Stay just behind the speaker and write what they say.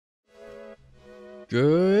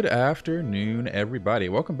Good afternoon, everybody.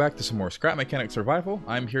 Welcome back to some more Scrap Mechanic Survival.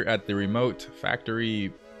 I'm here at the remote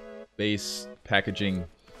factory base packaging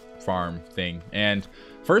farm thing. And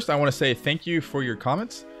first, I want to say thank you for your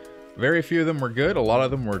comments. Very few of them were good. A lot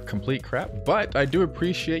of them were complete crap. But I do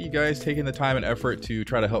appreciate you guys taking the time and effort to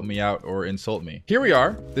try to help me out or insult me. Here we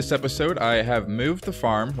are. This episode, I have moved the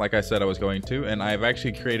farm, like I said I was going to, and I've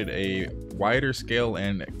actually created a wider scale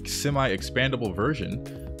and semi-expandable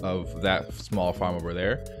version of that small farm over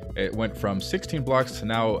there. It went from 16 blocks to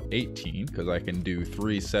now 18 because I can do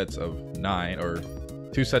 3 sets of 9 or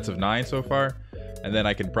 2 sets of 9 so far, and then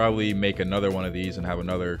I can probably make another one of these and have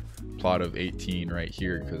another plot of 18 right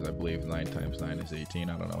here because I believe 9 times 9 is 18.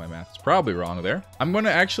 I don't know, my math is probably wrong there. I'm going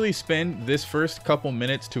to actually spend this first couple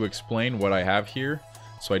minutes to explain what I have here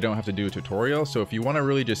so I don't have to do a tutorial. So if you want to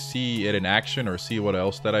really just see it in action or see what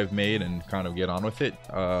else that I've made and kind of get on with it,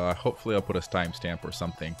 hopefully I'll put a timestamp or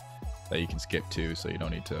something that you can skip to so you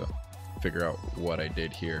don't need to figure out what I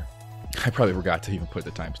did here. I probably forgot to even put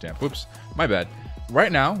the timestamp. Whoops, my bad.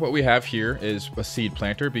 Right now, what we have here is a seed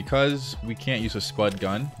planter. Because we can't use a spud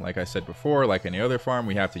gun, like I said before, like any other farm,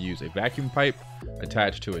 we have to use a vacuum pipe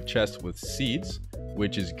attached to a chest with seeds,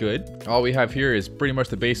 which is good. All we have here is pretty much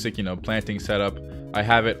the basic, planting setup. I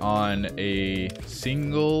have it on a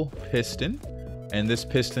single piston, and this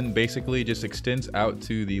piston basically just extends out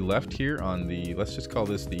to the left here on the, let's just call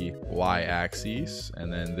this the y-axis, and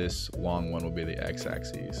then this long one will be the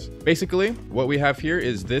x-axis. Basically, what we have here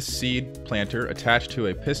is this seed planter attached to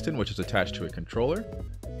a piston, which is attached to a controller.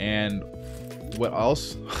 And what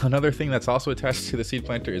else? Another thing that's also attached to the seed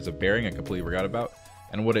planter is a bearing I completely forgot about.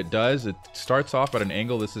 And what it does, it starts off at an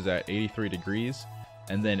angle, this is at 83 degrees,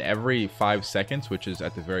 and then every 5 seconds, which is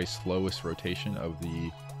at the very slowest rotation of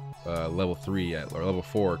the level 3 or level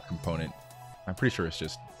 4 component. I'm pretty sure it's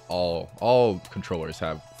just all controllers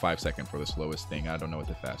have 5 seconds for the slowest thing. I don't know what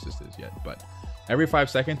the fastest is yet, but every 5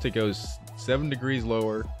 seconds it goes 7 degrees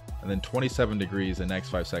lower, and then 27 degrees the next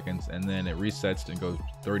 5 seconds, and then it resets and goes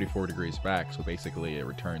 34 degrees back. So basically it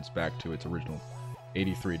returns back to its original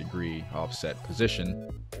 83 degree offset position,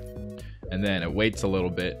 and then it waits a little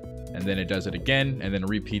bit, and then it does it again, and then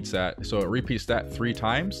repeats that. So it repeats that 3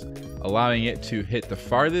 times, allowing it to hit the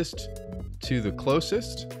farthest to the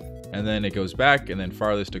closest, and then it goes back, and then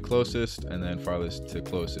farthest to closest, and then farthest to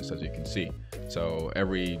closest, as you can see. So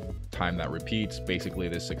every time that repeats, basically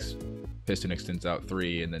this piston extends out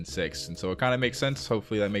 3 and then 6, and so it kind of makes sense.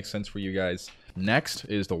 Hopefully that makes sense for you guys. Next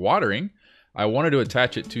is the watering. I wanted to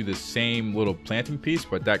attach it to the same little planting piece,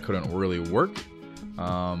 but that couldn't really work.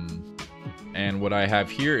 And what I have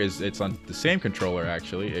here is it's on the same controller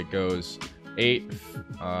actually. It goes 8,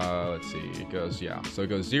 let's see, it goes, yeah. So it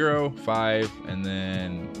goes 0, 5, and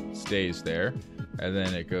then stays there. And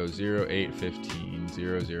then it goes 0, 8, 15,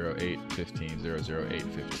 0, 0, 8, 15, 0, 0, 8,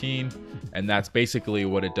 15. And that's basically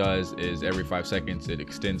what it does is every 5 seconds it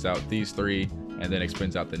extends out these 3 and then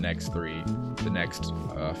extends out the next 3, the next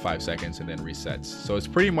 5 seconds, and then resets. So it's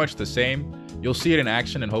pretty much the same. You'll see it in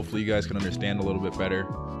action and hopefully you guys can understand a little bit better.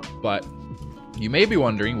 But you may be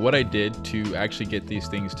wondering what I did to actually get these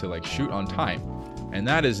things to like shoot on time. And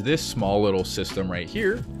that is this small little system right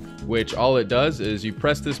here, which all it does is you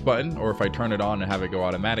press this button, or if I turn it on and have it go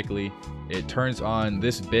automatically, it turns on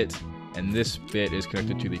this bit, and this bit is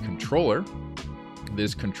connected to the controller.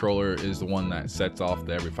 This controller is the one that sets off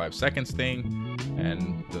the every 5 seconds thing,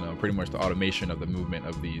 and pretty much the automation of the movement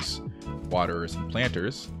of these waterers and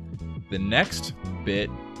planters. The next bit,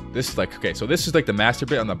 this is like, okay, so this is like the master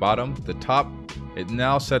bit on the bottom. The top, it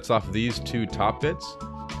now sets off these 2 top bits,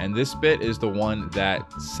 and this bit is the one that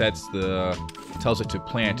tells it to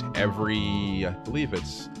plant every, I believe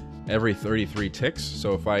it's every 33 ticks.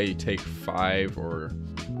 So if I take 5 or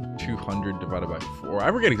 200 divided by 4,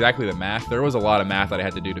 I forget exactly the math. There was a lot of math that I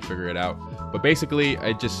had to do to figure it out, but basically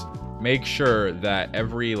I just make sure that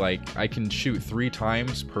every, I can shoot 3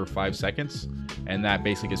 times per 5 seconds, and that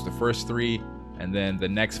basically gets the first 3, and then the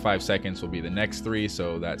next 5 seconds will be the next 3,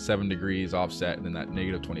 so that 7 degrees offset, and then that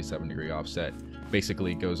negative 27 degree offset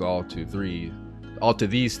basically goes all to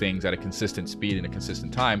these things at a consistent speed and a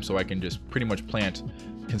consistent time, so I can just pretty much plant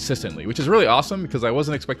consistently, which is really awesome because I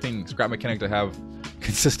wasn't expecting Scrap Mechanic to have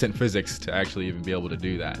consistent physics to actually even be able to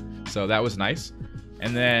do that. So that was nice.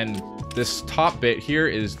 And then this top bit here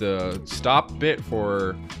is the stop bit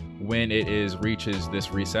for when it reaches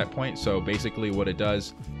this reset point. So basically what it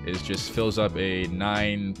does is just fills up a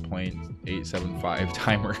 9.875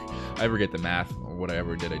 timer. I forget the math or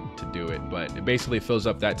whatever did it to do it, but it basically fills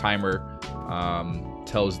up that timer,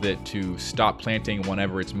 tells it to stop planting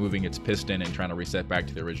whenever it's moving its piston and trying to reset back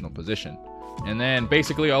to the original position. And then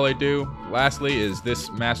basically all I do lastly is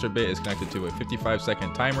this master bit is connected to a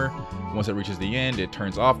 55-second timer. Once it reaches the end, it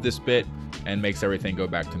turns off this bit and makes everything go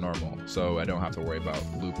back to normal. So I don't have to worry about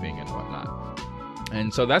looping and whatnot.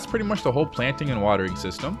 And so that's pretty much the whole planting and watering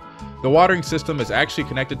system. The watering system is actually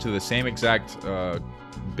connected to the same exact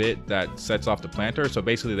bit that sets off the planter. So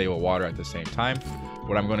basically they will water at the same time.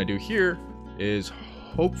 What I'm going to do here is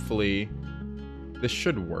hopefully, this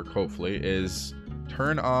should work, hopefully, is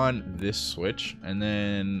turn on this switch, and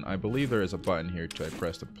then I believe there is a button here to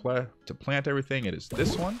press to plant everything. It is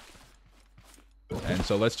this one. And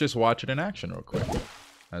so let's just watch it in action real quick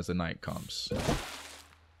as the night comes.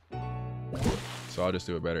 So I'll just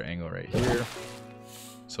do a better angle right here.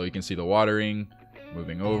 So you can see the watering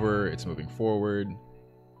moving over, it's moving forward,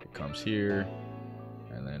 it comes here,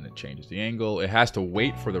 and then it changes the angle. It has to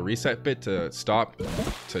wait for the reset bit to stop,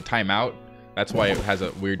 to time out. That's why it has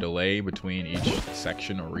a weird delay between each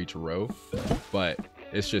section or each row, but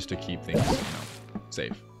it's just to keep things, you know,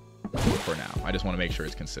 safe for now. I just want to make sure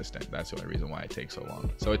it's consistent. That's the only reason why it takes so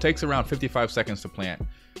long. So it takes around 55 seconds to plant.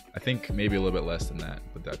 I think maybe a little bit less than that,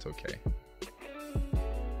 but that's okay.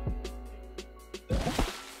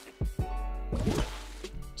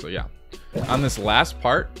 So yeah, on this last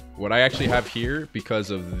part, what I actually have here,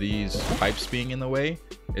 because of these pipes being in the way,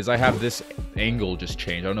 is I have this angle just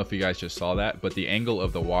changed. I don't know if you guys just saw that, but the angle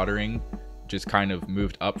of the watering just kind of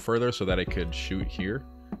moved up further so that it could shoot here,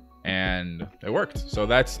 and it worked. So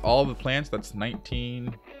that's all the plants. That's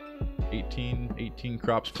 18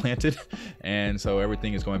 crops planted, and so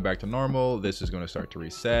everything is going back to normal. This is going to start to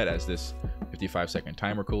reset as this 55-second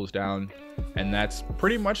timer cools down, and that's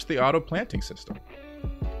pretty much the auto planting system.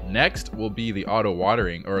 Next will be the auto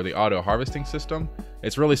watering or the auto harvesting system.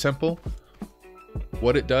 It's really simple.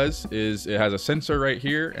 What it does is it has a sensor right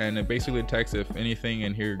here, and it basically detects if anything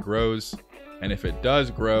in here grows, and if it does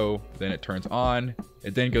grow, then it turns on.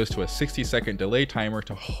 It then goes to a 60-second delay timer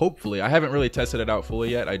to hopefully, I haven't really tested it out fully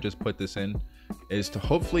yet, I just put this in, is to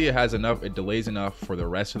hopefully it has enough, it delays enough for the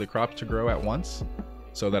rest of the crops to grow at once,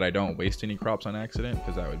 so that I don't waste any crops on accident,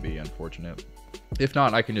 because that would be unfortunate. If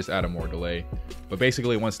not, I can just add a more delay. But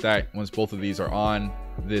basically once both of these are on,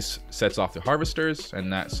 this sets off the harvesters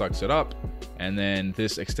and that sucks it up, and then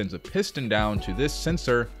this extends a piston down to this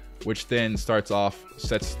sensor, which then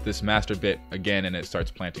sets this master bit again, and it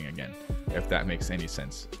starts planting again, if that makes any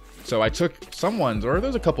sense. So I took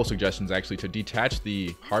there's a couple suggestions actually, to detach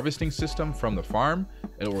the harvesting system from the farm.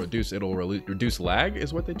 It'll reduce lag,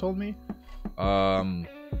 is what they told me.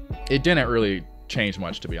 It didn't really change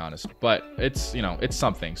much, to be honest, but it's, you know, it's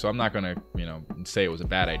something. So I'm not gonna, you know, say it was a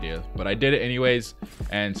bad idea, but I did it anyways.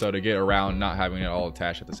 And so to get around not having it all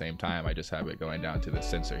attached at the same time, I just have it going down to the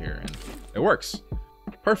sensor here, and it works.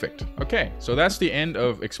 Perfect. Okay, so that's the end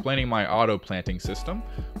of explaining my auto planting system.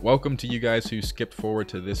 Welcome to you guys who skipped forward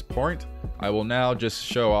to this point. I will now just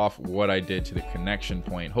show off what I did to the connection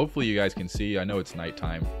point. Hopefully you guys can see. I know it's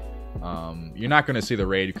nighttime. You're not going to see the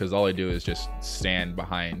raid because all I do is just stand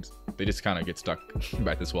behind. They just kind of get stuck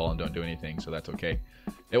by this wall and don't do anything, so that's okay.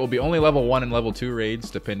 It will be only level 1 and level 2 raids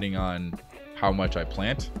depending on how much I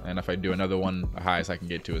plant, and if I do another one, the highest I can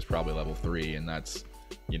get to is probably level 3, and that's,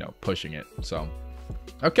 you know, pushing it. So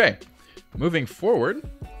okay, moving forward,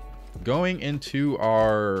 going into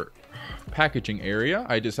our packaging area,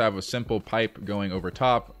 I just have a simple pipe going over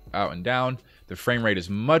top, out and down. The frame rate is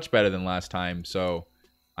much better than last time, so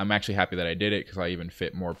I'm actually happy that I did it because I even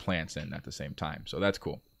fit more plants in at the same time, so that's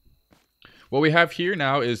cool. What we have here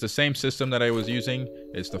now is the same system that I was using.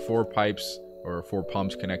 It's the 4 pipes or 4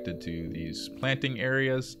 pumps connected to these planting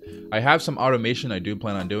areas. I have some automation I do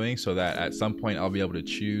plan on doing so that at some point I'll be able to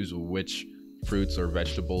choose which fruits or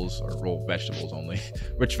vegetables, or roll vegetables only,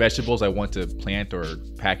 which vegetables I want to plant or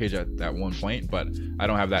package at one point, but I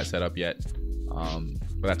don't have that set up yet.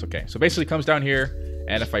 But that's okay. So basically it comes down here,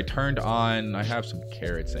 and if I turned on, I have some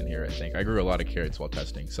carrots in here, I think. I grew a lot of carrots while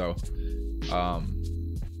testing. So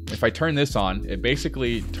if I turn this on, it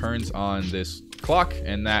basically turns on this clock,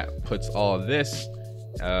 and that puts all of this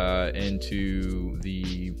into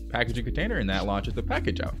the packaging container, and that launches the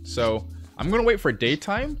package out. So I'm gonna wait for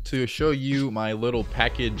daytime to show you my little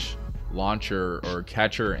package launcher or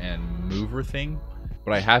catcher and mover thing,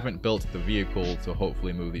 but I haven't built the vehicle to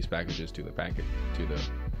hopefully move these packages to the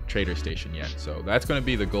trader station yet. So that's going to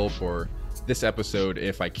be the goal for this episode,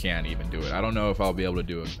 if I can even do it. I don't know if I'll be able to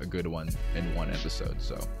do a good one in one episode,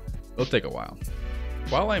 so it'll take a while.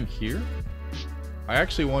 While I'm here, I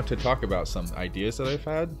actually want to talk about some ideas that I've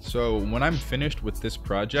had. So when I'm finished with this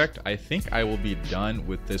project, I think I will be done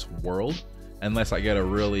with this world, unless I get a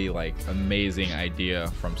really like amazing idea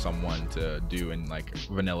from someone to do in like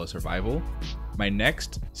vanilla survival. my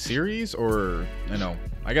next series, or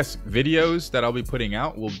I guess videos that I'll be putting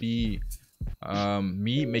out, will be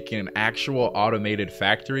me making an actual automated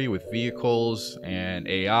factory with vehicles and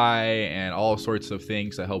AI and all sorts of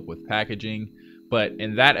things that help with packaging. But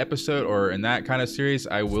in that episode, or in that kind of series,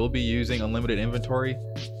 I will be using unlimited inventory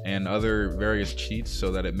and other various cheats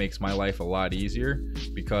so that it makes my life a lot easier,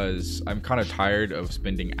 because I'm kind of tired of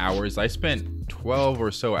spending hours. I spent 12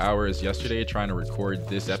 or so hours yesterday trying to record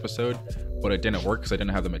this episode, but it didn't work because I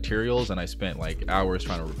didn't have the materials, and I spent like hours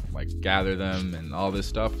trying to like gather them and all this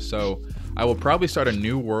stuff. So I will probably start a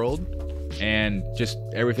new world, and just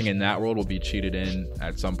everything in that world will be cheated in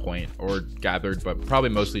at some point, or gathered, but probably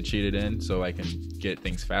mostly cheated in so I can get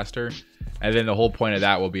things faster. And then the whole point of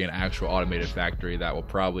that will be an actual automated factory that will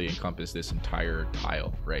probably encompass this entire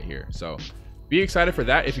tile right here. So be excited for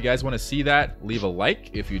that. If you guys want to see that, leave a like.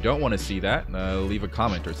 If you don't want to see that, leave a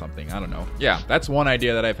comment or something. I don't know. Yeah, that's one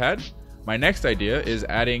idea that I've had. My next idea is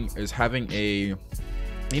having a,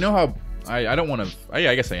 how I don't want to,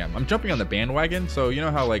 I guess I am. I'm jumping on the bandwagon. So you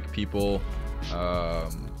know how like people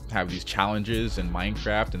have these challenges in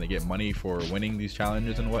Minecraft and they get money for winning these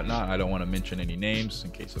challenges and whatnot. I don't want to mention any names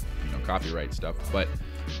in case of copyright stuff, but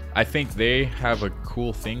I think they have a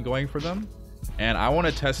cool thing going for them. And I want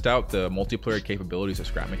to test out the multiplayer capabilities of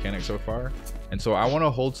Scrap Mechanic so far. And so I want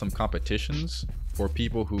to hold some competitions for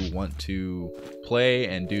people who want to play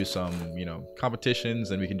and do some,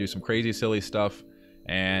 competitions, and we can do some crazy, silly stuff.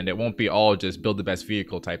 And it won't be all just build the best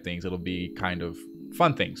vehicle type things. It'll be kind of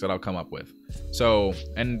fun things that I'll come up with. So,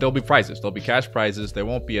 and there'll be prizes. There'll be cash prizes. There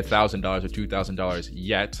won't be $1,000 or $2,000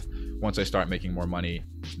 yet. Once I start making more money,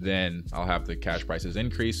 then I'll have the cash prices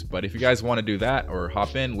increase. But if you guys want to do that or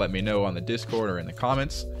hop in, let me know on the Discord or in the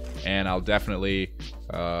comments, and I'll definitely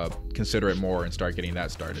consider it more and start getting that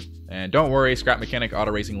started. And don't worry, Scrap Mechanic Auto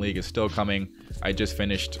Racing League is still coming. I just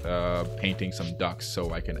finished painting some ducks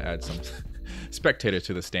so I can add some spectators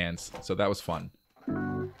to the stands. So that was fun.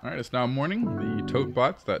 All right, it's now morning. The tote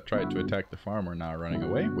bots that tried to attack the farm are now running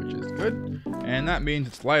away, which is good. And that means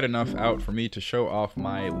it's light enough out for me to show off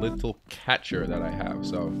my little catcher that I have.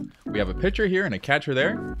 So we have a pitcher here and a catcher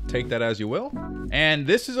there. Take that as you will. And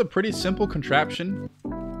this is a pretty simple contraption.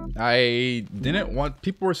 I didn't want,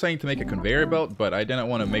 people were saying to make a conveyor belt, but I didn't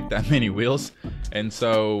want to make that many wheels. And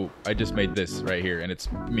so I just made this right here, and it's,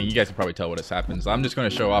 you guys can probably tell what has happened. So I'm just going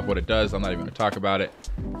to show off what it does. I'm not even going to talk about it.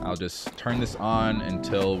 I'll just turn this on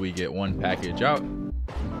until we get one package out.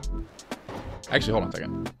 Actually, hold on a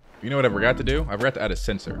second. You know what I forgot to do? I forgot to add a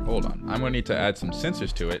sensor. Hold on. I'm going to need to add some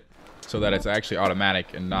sensors to it so that it's actually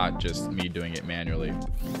automatic and not just me doing it manually.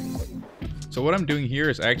 So what I'm doing here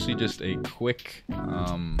is actually just a quick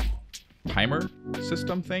timer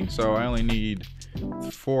system thing. So I only need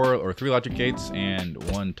 4 or 3 logic gates and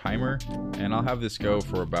 1 timer, and I'll have this go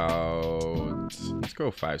for about, let's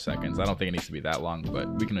go 5 seconds. I don't think it needs to be that long, but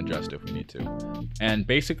we can adjust if we need to. And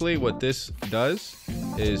basically what this does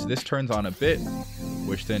is this turns on a bit,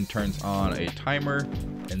 which then turns on a timer,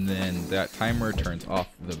 and then that timer turns off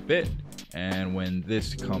the bit. And when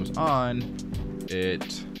this comes on,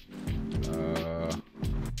 it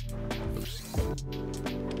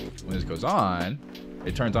when this goes on,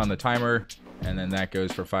 it turns on the timer, and then that goes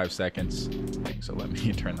for 5 seconds. So let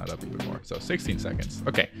me turn that up even more. So 16 seconds.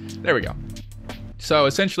 Okay, there we go. So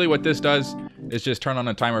essentially what this does is just turn on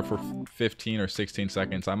a timer for 15 or 16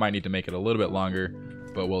 seconds. I might need to make it a little bit longer,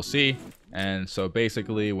 but we'll see. And so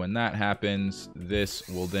basically when that happens, this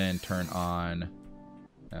will then turn on.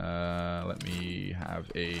 Let me have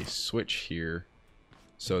a switch here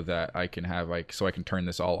so that I can have so I can turn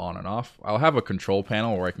this all on and off. I'll have a control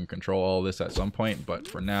panel where I can control all this at some point, but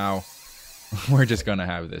for now, we're just gonna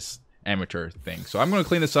have this amateur thing. So I'm gonna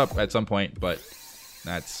clean this up at some point, but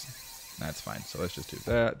that's fine. So let's just do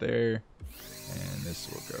that there, and this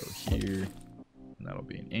will go here, and that'll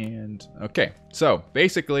be an and. Okay, so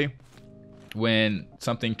basically, when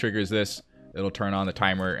something triggers this, it'll turn on the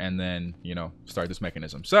timer and then, start this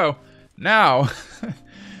mechanism. So now,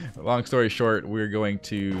 long story short, we're going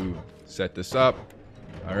to set this up.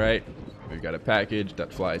 All right, we've got a package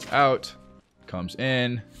that flies out, comes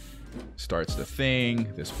in, starts the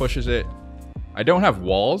thing, this pushes it. I don't have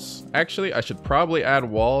walls. Actually, I should probably add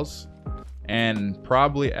walls and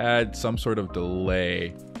probably add some sort of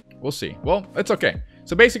delay. We'll see. Well, it's okay.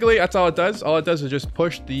 So basically, that's all it does. All it does is just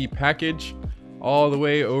push the package all the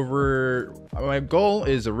way over. My goal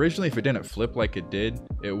is originally, if it didn't flip like it did,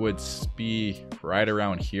 it would be right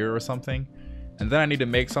around here or something. And then I need to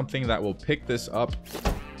make something that will pick this up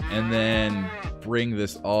and then bring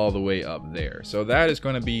this all the way up there. So that is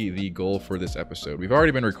going to be the goal for this episode. We've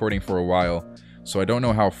already been recording for a while, so I don't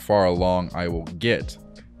know how far along I will get,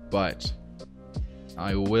 but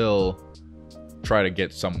I will try to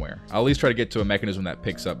get somewhere. I'll at least try to get to a mechanism that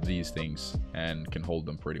picks up these things and can hold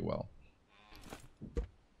them pretty well.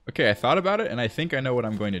 Okay, I thought about it, and I think I know what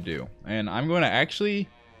I'm going to do. And I'm going to actually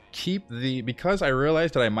keep because I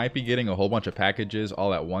realized that I might be getting a whole bunch of packages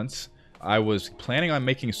all at once, I was planning on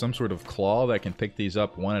making some sort of claw that can pick these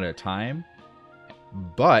up one at a time.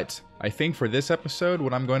 But I think for this episode,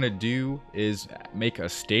 what I'm going to do is make a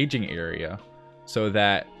staging area so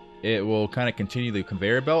that it will kind of continue the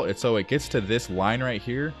conveyor belt. And so it gets to this line right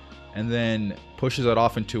here and then pushes it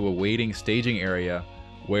off into a waiting staging area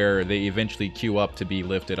where they eventually queue up to be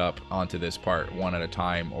lifted up onto this part one at a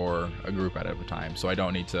time or a group at a time. So I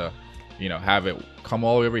don't need to, you know, have it come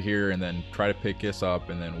all the way over here and then try to pick this up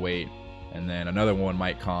and then wait. And then another one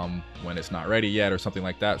might come when it's not ready yet or something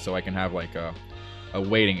like that. So I can have like a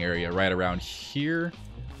waiting area right around here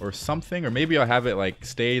or something. Or maybe I'll have it like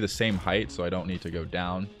stay the same height so I don't need to go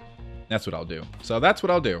down. That's what I'll do. So that's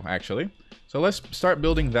what I'll do actually. So let's start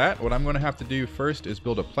building that. What I'm going to have to do first is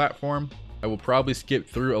build a platform. I will probably skip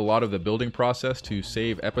through a lot of the building process to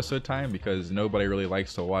save episode time because nobody really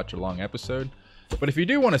likes to watch a long episode. But if you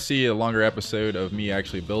do want to see a longer episode of me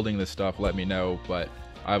actually building this stuff, let me know. But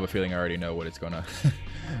I have a feeling I already know what it's gonna,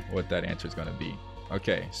 what that answer is gonna be.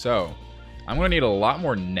 Okay, so I'm gonna need a lot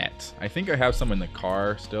more net. I think I have some in the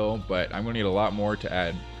car still, but I'm gonna need a lot more to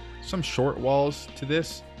add some short walls to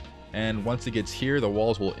this. And once it gets here, the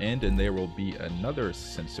walls will end and there will be another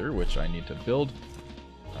sensor, which I need to build.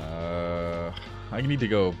 I need to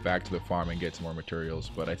go back to the farm and get some more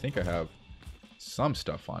materials, but I think I have some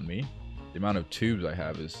stuff on me. The amount of tubes I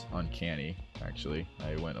have is uncanny, actually.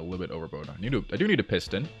 I went a little bit overboard. I do need a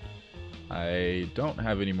piston. I don't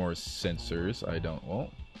have any more sensors.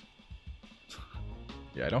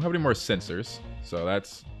 Yeah, I don't have any more sensors, so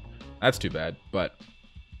that's too bad, but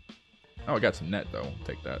oh, I got some net though.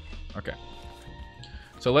 Take that. Okay.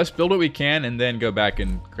 So let's build what we can and then go back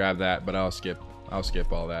and grab that, but I'll skip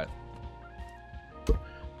all that.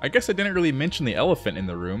 I guess I didn't really mention the elephant in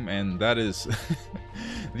the room, and that is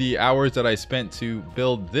the hours that I spent to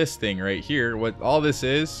build this thing right here. What all this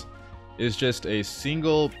is just a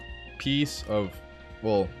single piece of,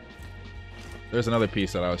 well, there's another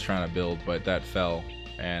piece that I was trying to build, but that fell,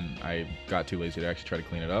 and I got too lazy to actually try to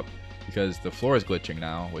clean it up because the floor is glitching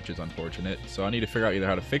now, which is unfortunate. So I need to figure out either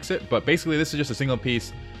how to fix it, but basically this is just a single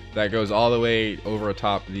piece that goes all the way over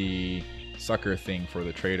atop the sucker thing for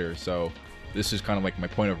the trader. So this is kind of like my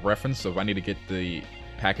point of reference. So if I need to get the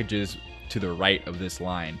packages to the right of this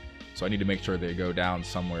line, so I need to make sure they go down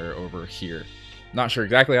somewhere over here. Not sure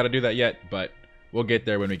exactly how to do that yet, but we'll get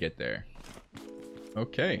there when we get there.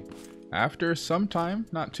 Okay, after some time,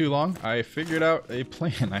 not too long, I figured out a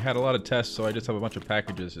plan. I had a lot of tests, so I just have a bunch of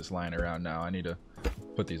packages just lying around now. I need to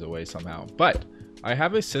put these away somehow, but I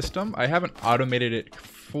have a system. I haven't automated it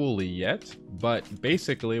fully yet, but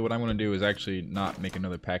basically what I'm going to do is actually not make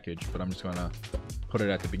another package, but I'm just going to put it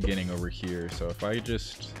at the beginning over here. So if I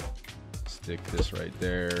just stick this right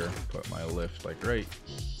there, put my lift like right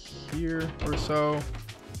here or so,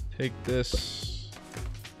 take this,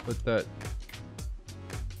 put that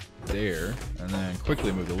there, and then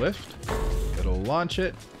quickly move the lift. It'll launch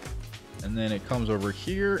it, and then it comes over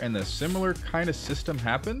here, and the similar kind of system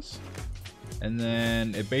happens. And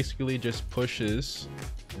then it basically just pushes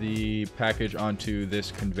the package onto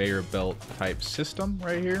this conveyor belt type system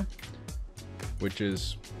right here, which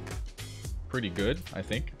is pretty good, I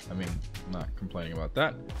think. I mean, I'm not complaining about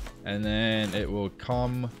that. And then it will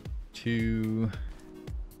come to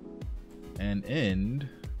an end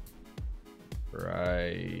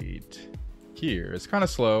right here. It's kind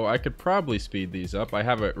of slow. I could probably speed these up. I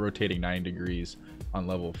have it rotating 90 degrees on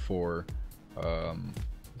level 4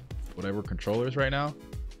 whatever controllers right now,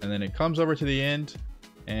 and then it comes over to the end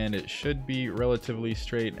and it should be relatively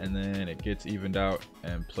straight, and then it gets evened out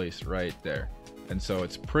and placed right there. And so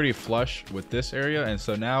it's pretty flush with this area, and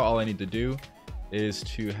so now all I need to do is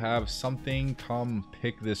to have something come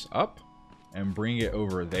pick this up and bring it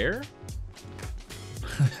over there.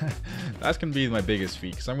 That's gonna be my biggest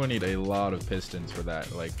feat because I'm gonna need a lot of pistons for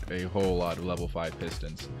that, like a whole lot of level 5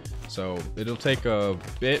 pistons. So it'll take a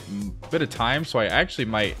bit of time, so I actually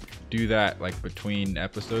might do that like between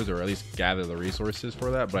episodes, or at least gather the resources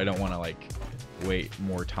for that, but I don't want to like wait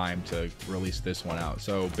more time to release this one out.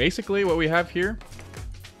 So basically what we have here,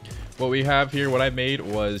 what I made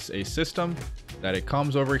was a system that it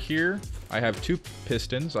comes over here. I have 2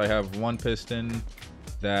 pistons. I have one piston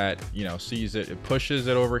that, you know, sees it, it pushes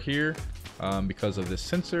it over here because of this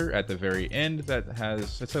sensor at the very end that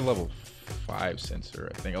has, it's a level 5 sensor,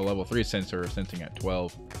 I think, a level 3 sensor sensing at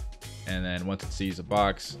 12. And then once it sees a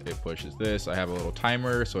box, it pushes this. I have a little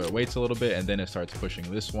timer, so it waits a little bit, and then it starts pushing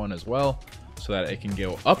this one as well, so that it can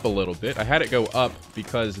go up a little bit. I had it go up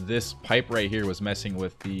because this pipe right here was messing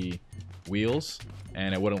with the wheels,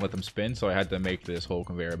 and it wouldn't let them spin, so I had to make this whole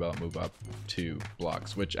conveyor belt move up 2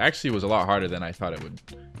 blocks, which actually was a lot harder than I thought it would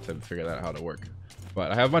to figure out how to work.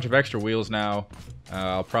 But I have a bunch of extra wheels now.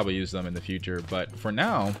 I'll probably use them in the future, but for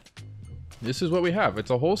now, this is what we have.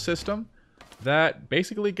 It's a whole system that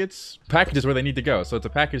basically gets packages where they need to go. So it's a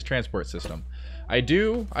package transport system. I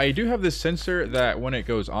do have this sensor that when it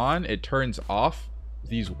goes on, it turns off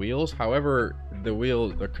these wheels. However,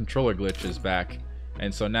 the controller glitch is back.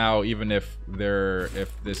 And so now even if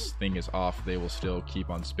this thing is off, they will still keep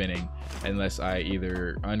on spinning unless I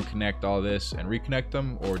either unconnect all this and reconnect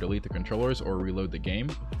them, or delete the controllers, or reload the game.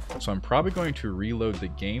 So I'm probably going to reload the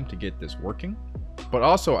game to get this working. But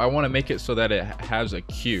also I want to make it so that it has a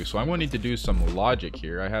queue. So I'm going to need to do some logic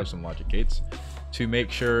here. I have some logic gates to make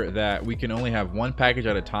sure that we can only have one package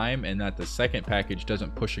at a time, and that the second package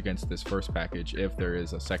doesn't push against this first package if there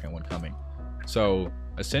is a second one coming. So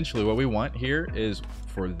essentially what we want here is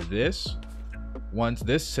for this, once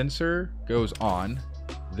this sensor goes on,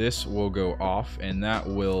 this will go off, and that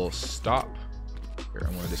will stop. Here,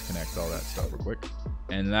 I'm going to disconnect all that stuff real quick.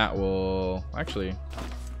 And that will, actually,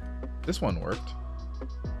 this one worked.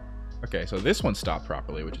 Okay, so this one stopped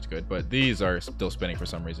properly, which is good, but these are still spinning for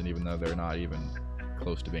some reason, even though they're not even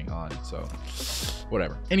close to being on, so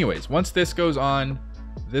whatever. Anyways, once this goes on,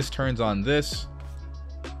 this turns on this.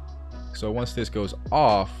 So once this goes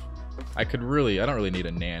off, I don't really need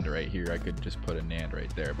a NAND right here. I could just put a NAND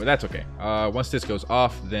right there, but that's okay. Once this goes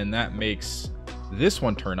off, then that makes this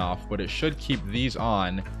one turn off, but it should keep these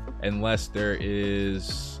on unless there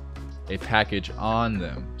is a package on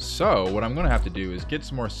them. So what I'm going to have to do is get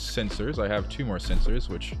some more sensors. I have 2 more sensors,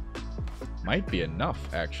 which might be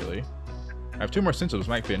enough, actually. I have 2 more sensors, which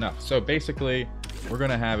might be enough. So basically, we're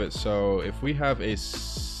going to have it so if we have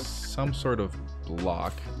some sort of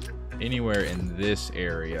block anywhere in this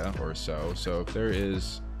area or so. So if there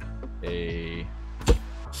is I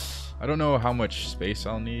don't know how much space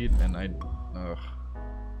I'll need, and I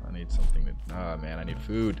need something to, man, I need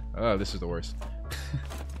food. This is the worst.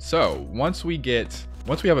 So once we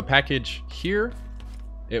have a package here,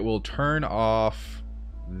 it will turn off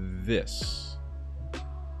this,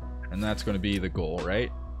 and that's going to be the goal,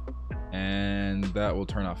 right? And that will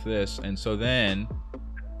turn off this, and so then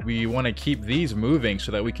we want to keep these moving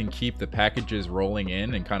so that we can keep the packages rolling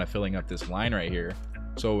in and kind of filling up this line right here.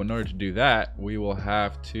 So in order to do that, we will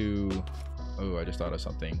have to, oh, I just thought of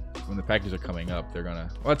something. When the packages are coming up, they're gonna,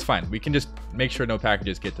 well, that's fine. We can just make sure no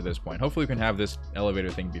packages get to this point. Hopefully we can have this elevator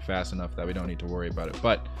thing be fast enough that we don't need to worry about it,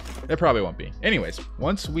 but it probably won't be. Anyways,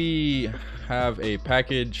 once we have a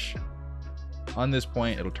package on this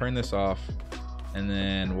point, it'll turn this off, and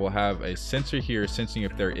then we'll have a sensor here sensing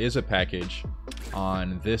if there is a package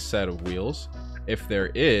on this set of wheels. If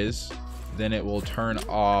there is, then it will turn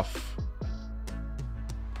off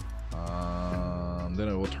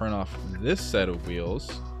this set of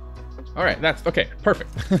wheels. All right, that's okay,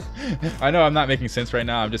 perfect. I know I'm not making sense right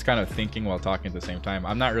now. I'm just kind of thinking while talking at the same time.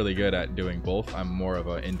 I'm not really good at doing both. I'm more of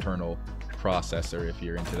an internal processor if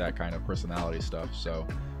you're into that kind of personality stuff. So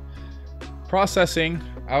processing,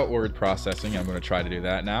 outward processing, I'm going to try to do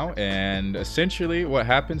that now. And essentially what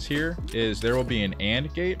happens here is there will be an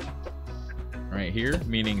AND gate right here,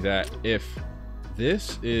 meaning that if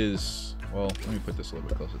this is, well, let me put this a little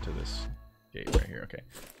bit closer to this gate right here. Okay,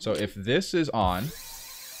 so if this is on,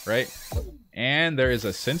 right, and there is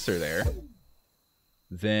a sensor there,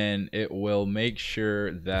 then it will make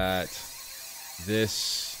sure that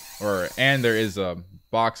and there is a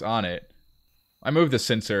box on it. I moved the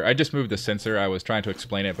sensor. I just moved the sensor. I was trying to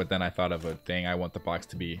explain it, but then I thought of a thing. I want the box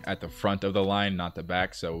to be at the front of the line, not the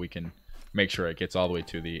back, so we can make sure it gets all the way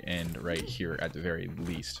to the end right here at the very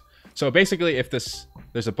least. So basically, if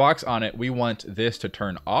there's a box on it, we want this to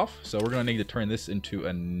turn off. So we're going to need to turn this into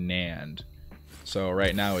a NAND. So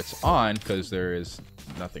right now it's on because there is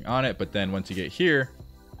nothing on it. But then once you get here,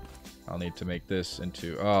 I'll need to make this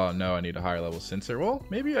into, oh no, I need a higher level sensor. Well,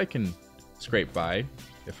 maybe I can scrape by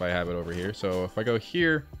if I have it over here. So if I go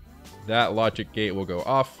here, that logic gate will go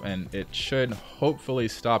off, and it should hopefully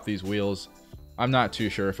stop these wheels. I'm not too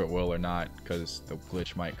sure if it will or not because the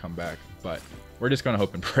glitch might come back, but we're just going to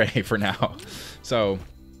hope and pray for now. So,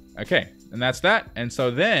 okay, and that's that. And so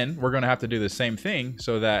then we're going to have to do the same thing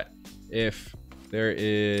so that if there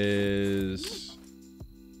is,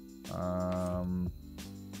 oh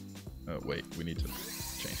wait, we need to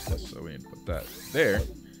change this. So we need to put that there.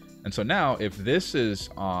 And so now if this is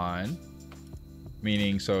on,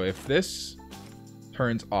 meaning, so if this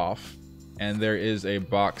turns off, and there is a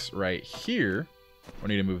box right here. We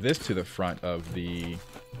need to move this to the front of the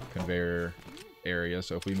conveyor area.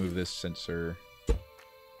 So if we move this sensor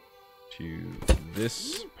to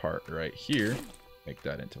this part right here, make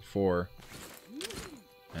that into 4,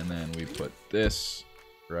 and then we put this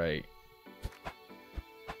right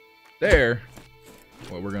there,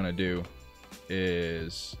 what we're gonna do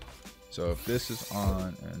is, so if this is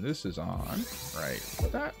on and this is on, right,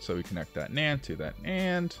 like that, so we connect that NAND to that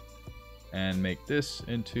NAND and make this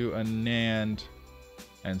into a NAND.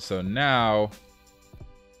 And so now,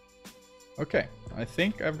 okay, I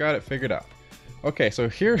think I've got it figured out. Okay, so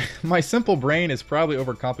here, my simple brain is probably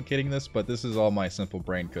overcomplicating this, but this is all my simple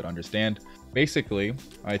brain could understand. Basically,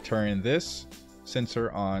 I turn this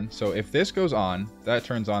sensor on. So if this goes on, that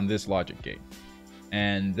turns on this logic gate.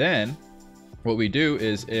 And then what we do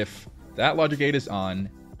is if that logic gate is on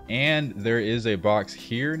and there is a box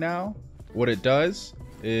here now, what it does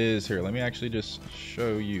is, here, let me actually just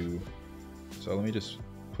show you. So let me just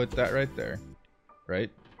put that right there, right?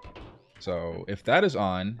 So if that is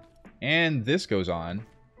on and this goes on,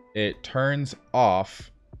 it turns off,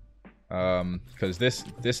 because this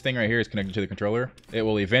thing right here is connected to the controller. It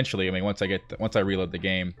will eventually, I mean, once I reload the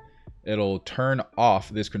game, it'll turn off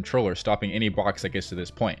this controller, stopping any box that gets to this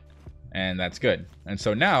point, and that's good. And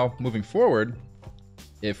so now, moving forward,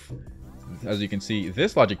 if, as you can see,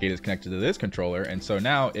 this logic gate is connected to this controller, and so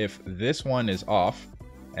now if this one is off,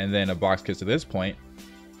 and then a box gets to this point,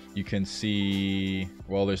 you can see,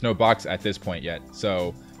 well, there's no box at this point yet,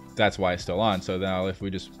 so that's why it's still on. So now if we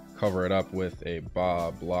just cover it up with a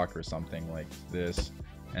block or something like this,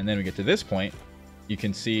 and then we get to this point, you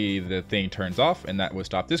can see the thing turns off, and that would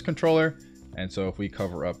stop this controller. And so if we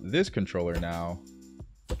cover up this controller now,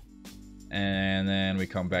 and then we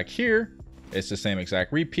come back here, it's the same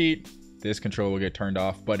exact repeat. This controller will get turned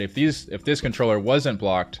off, but if this controller wasn't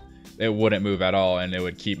blocked, it wouldn't move at all, and it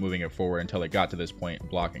would keep moving it forward until it got to this point,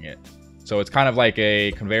 blocking it. So it's kind of like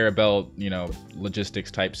a conveyor belt, you know,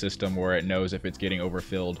 logistics type system where it knows if it's getting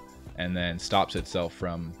overfilled and then stops itself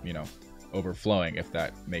from, you know, overflowing, if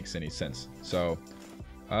that makes any sense. So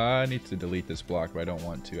I need to delete this block, but I don't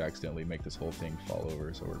want to accidentally make this whole thing fall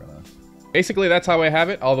over. So we're gonna, basically that's how I have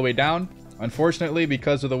it all the way down. Unfortunately,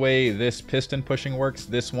 because of the way this piston pushing works,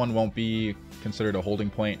 this one won't be considered a holding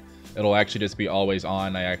point. It'll actually just be always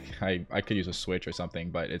on. I could use a switch or something,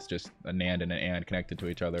 but it's just a NAND and an AND connected to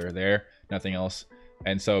each other there, nothing else.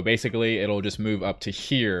 And so basically it'll just move up to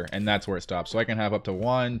here, and that's where it stops. So I can have up to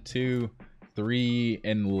 1, 2, 3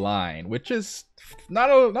 in line, which is not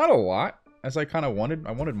a lot, as I kind of wanted.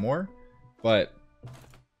 I wanted more, but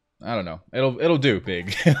I don't know. It'll do,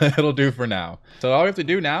 big. It'll do for now. So all we have to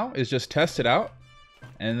do now is just test it out,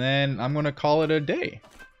 and then I'm gonna call it a day.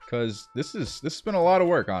 Because this has been a lot of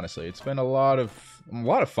work, honestly. It's been a lot of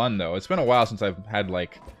fun, though. It's been a while since I've had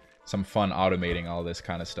like some fun automating all this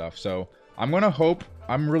kind of stuff. So I'm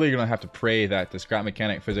really gonna have to pray that the scrap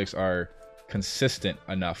mechanic physics are consistent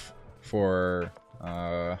enough for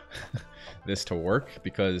this to work,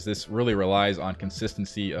 because this really relies on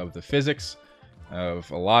consistency of the physics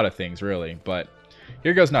of a lot of things, really. But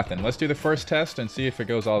here goes nothing. Let's do the first test and see if it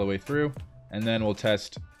goes all the way through, and then we'll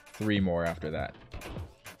test 3 more after that.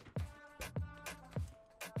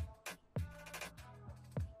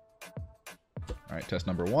 All right, test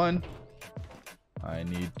number 1. I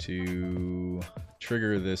need to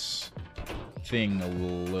trigger this thing a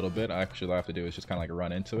little bit. Actually, all I have to do is just kind of like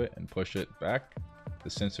run into it and push it back. The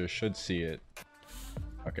sensor should see it.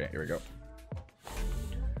 Okay, here we go.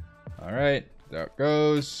 All right, there it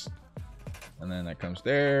goes. And then that comes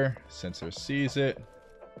there. Sensor sees it.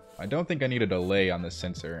 I don't think I need a delay on this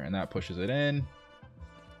sensor, and that pushes it in.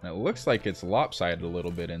 And it looks like it's lopsided a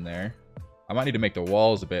little bit in there. I might need to make the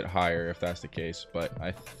walls a bit higher if that's the case, but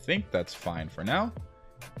I think that's fine for now.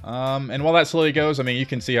 And while that slowly goes, I mean, you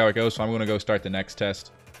can see how it goes, so I'm going to go start the next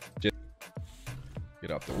test. Just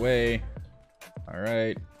get out the way. All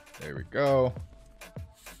right, there we go.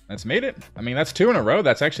 That's made it. I mean, that's 2 in a row.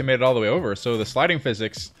 That's actually made it all the way over. So the sliding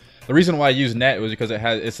physics, the reason why I use net was because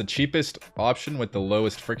it's the cheapest option with the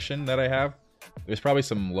lowest friction that I have. There's probably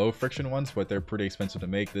some low friction ones, but they're pretty expensive to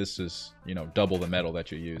make. This is, you know, double the metal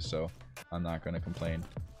that you use, so I'm not going to complain.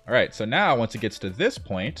 All right, so now once it gets to this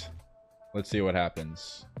point, let's see what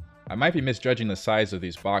happens. I might be misjudging the size of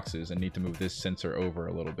these boxes and need to move this sensor over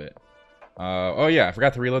a little bit. Oh yeah, I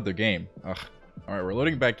forgot to reload the game. Ugh. All right, we're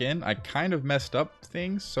loading back in. I kind of messed up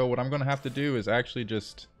things, so what I'm going to have to do is actually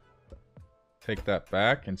just take that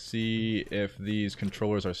back and see if these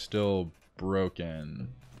controllers are still broken.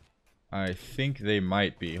 I think they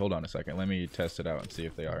might be. Hold on a second. Let me test it out and see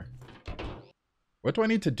if they are. What do I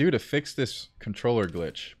need to do to fix this controller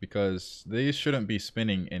glitch? Because these shouldn't be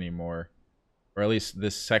spinning anymore. Or at least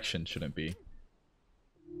this section shouldn't be.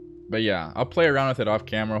 But yeah, I'll play around with it off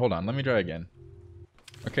camera. Hold on, let me try again.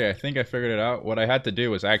 Okay, I think I figured it out. What I had to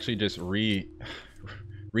do was actually just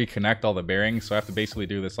reconnect all the bearings. So I have to basically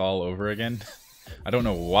do this all over again. I don't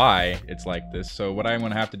know why it's like this. So what I'm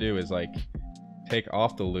going to have to do is like take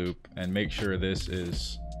off the loop and make sure this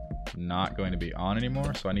is not going to be on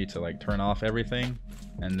anymore. So I need to like turn off everything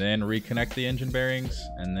and then reconnect the engine bearings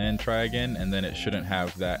and then try again, and then it shouldn't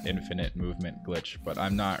have that infinite movement glitch. But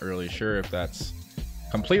I'm not really sure if that's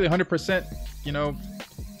completely 100%, you know,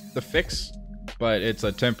 the fix, but it's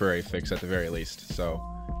a temporary fix at the very least. So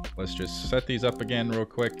let's just set these up again real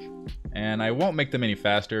quick, and I won't make them any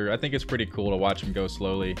faster. I think it's pretty cool to watch them go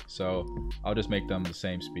slowly, so I'll just make them the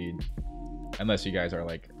same speed. Unless you guys are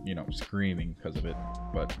like, you know, screaming because of it.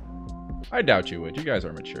 But I doubt you would. You guys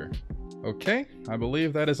are mature. Okay, I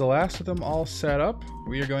believe that is the last of them all set up.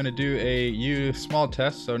 We are going to do a small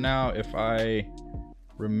test. So now if I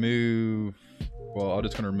remove, well, I'm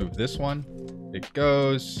just going to remove this one. It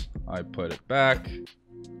goes, I put it back.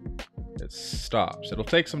 It stops. It'll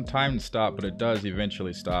take some time to stop, but it does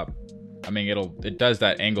eventually stop. I mean, it does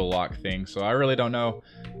that angle lock thing, so I really don't know.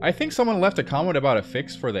 I think someone left a comment about a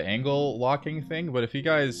fix for the angle locking thing, but if you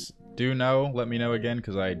guys do know, let me know again,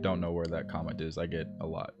 because I don't know where that comment is. I get a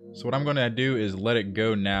lot. So what I'm going to do is let it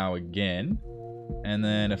go now again, and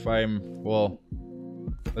then if well,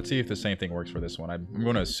 let's see if the same thing works for this one. I'm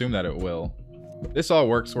going to assume that it will. This all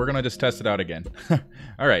works. We're going to just test it out again.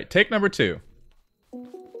 All right, take number 2.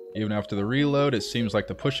 Even after the reload, it seems like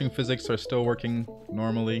the pushing physics are still working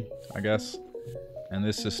normally, I guess. And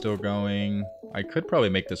this is still going. I could probably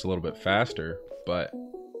make this a little bit faster, but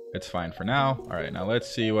it's fine for now. All right, now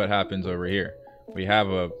let's see what happens over here. We have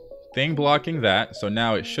a thing blocking that, so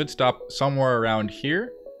now it should stop somewhere around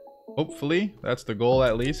here. Hopefully, that's the goal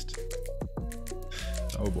at least.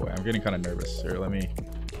 Oh boy, I'm getting kind of nervous. Here, let me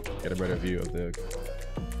get a better view of the,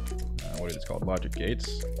 what is it called? Logic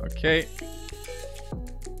gates. Okay.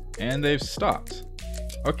 And they've stopped.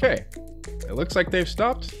 Okay, it looks like they've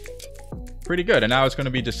stopped. Pretty good. And now it's going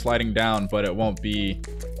to be just sliding down, but it won't be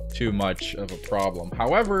too much of a problem.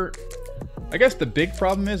 However, I guess the big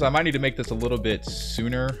problem is I might need to make this a little bit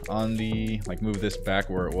sooner on the, like, move this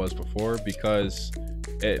back where it was before, because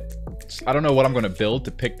I don't know what I'm going to build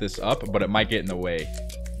to pick this up, but it might get in the way.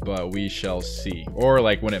 But we shall see. Or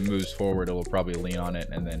like when it moves forward, it'll probably lean on it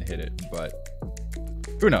and then hit it. But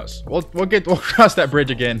who knows? We'll cross that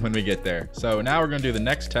bridge again when we get there. So now we're gonna do the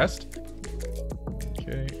next test.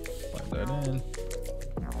 Okay, plug that in.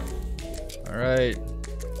 All right.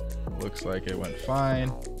 Looks like it went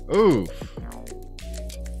fine. Oof.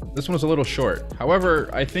 This one was a little short. However,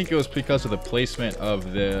 I think it was because of the placement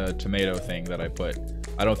of the tomato thing that I put.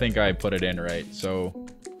 I don't think I put it in right. So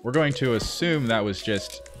we're going to assume that was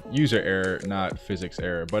just user error, not physics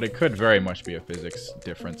error, but it could very much be a physics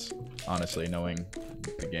difference, honestly, knowing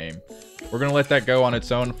the game. We're gonna let that go on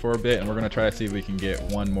its own for a bit, and we're gonna try to see if we can get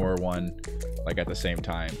one more one like at the same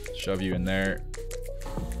time. Shove you in there,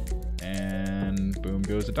 and boom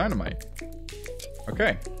goes the dynamite.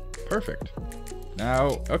 Okay, perfect.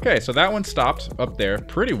 Now, okay, so that one stopped up there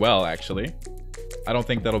pretty well, actually. I don't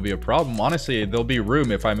think that'll be a problem. Honestly, there'll be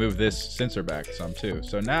room if I move this sensor back some too.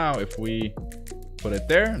 So now if we put it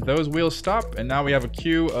there, those wheels stop, and now we have a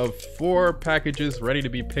queue of 4 packages ready to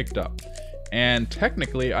be picked up. And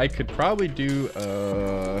technically, I could probably do,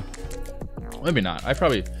 maybe not.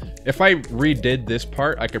 If I redid this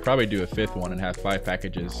part, I could probably do a 5th one and have 5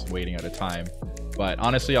 packages waiting at a time. But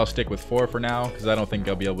honestly, I'll stick with 4 for now, because I don't think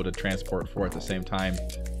I'll be able to transport 4 at the same time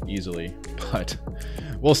easily. But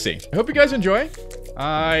we'll see. I hope you guys enjoy.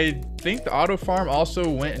 I think the auto farm also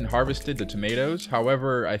went and harvested the tomatoes.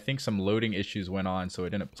 However, I think some loading issues went on, so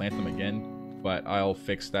it didn't plant them again. But I'll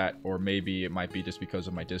fix that, or maybe it might be just because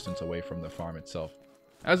of my distance away from the farm itself.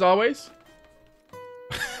 As always,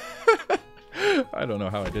 I don't know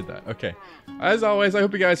how I did that. Okay. As always, I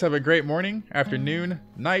hope you guys have a great morning, afternoon,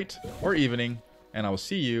 night, or evening, and I will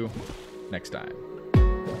see you next time.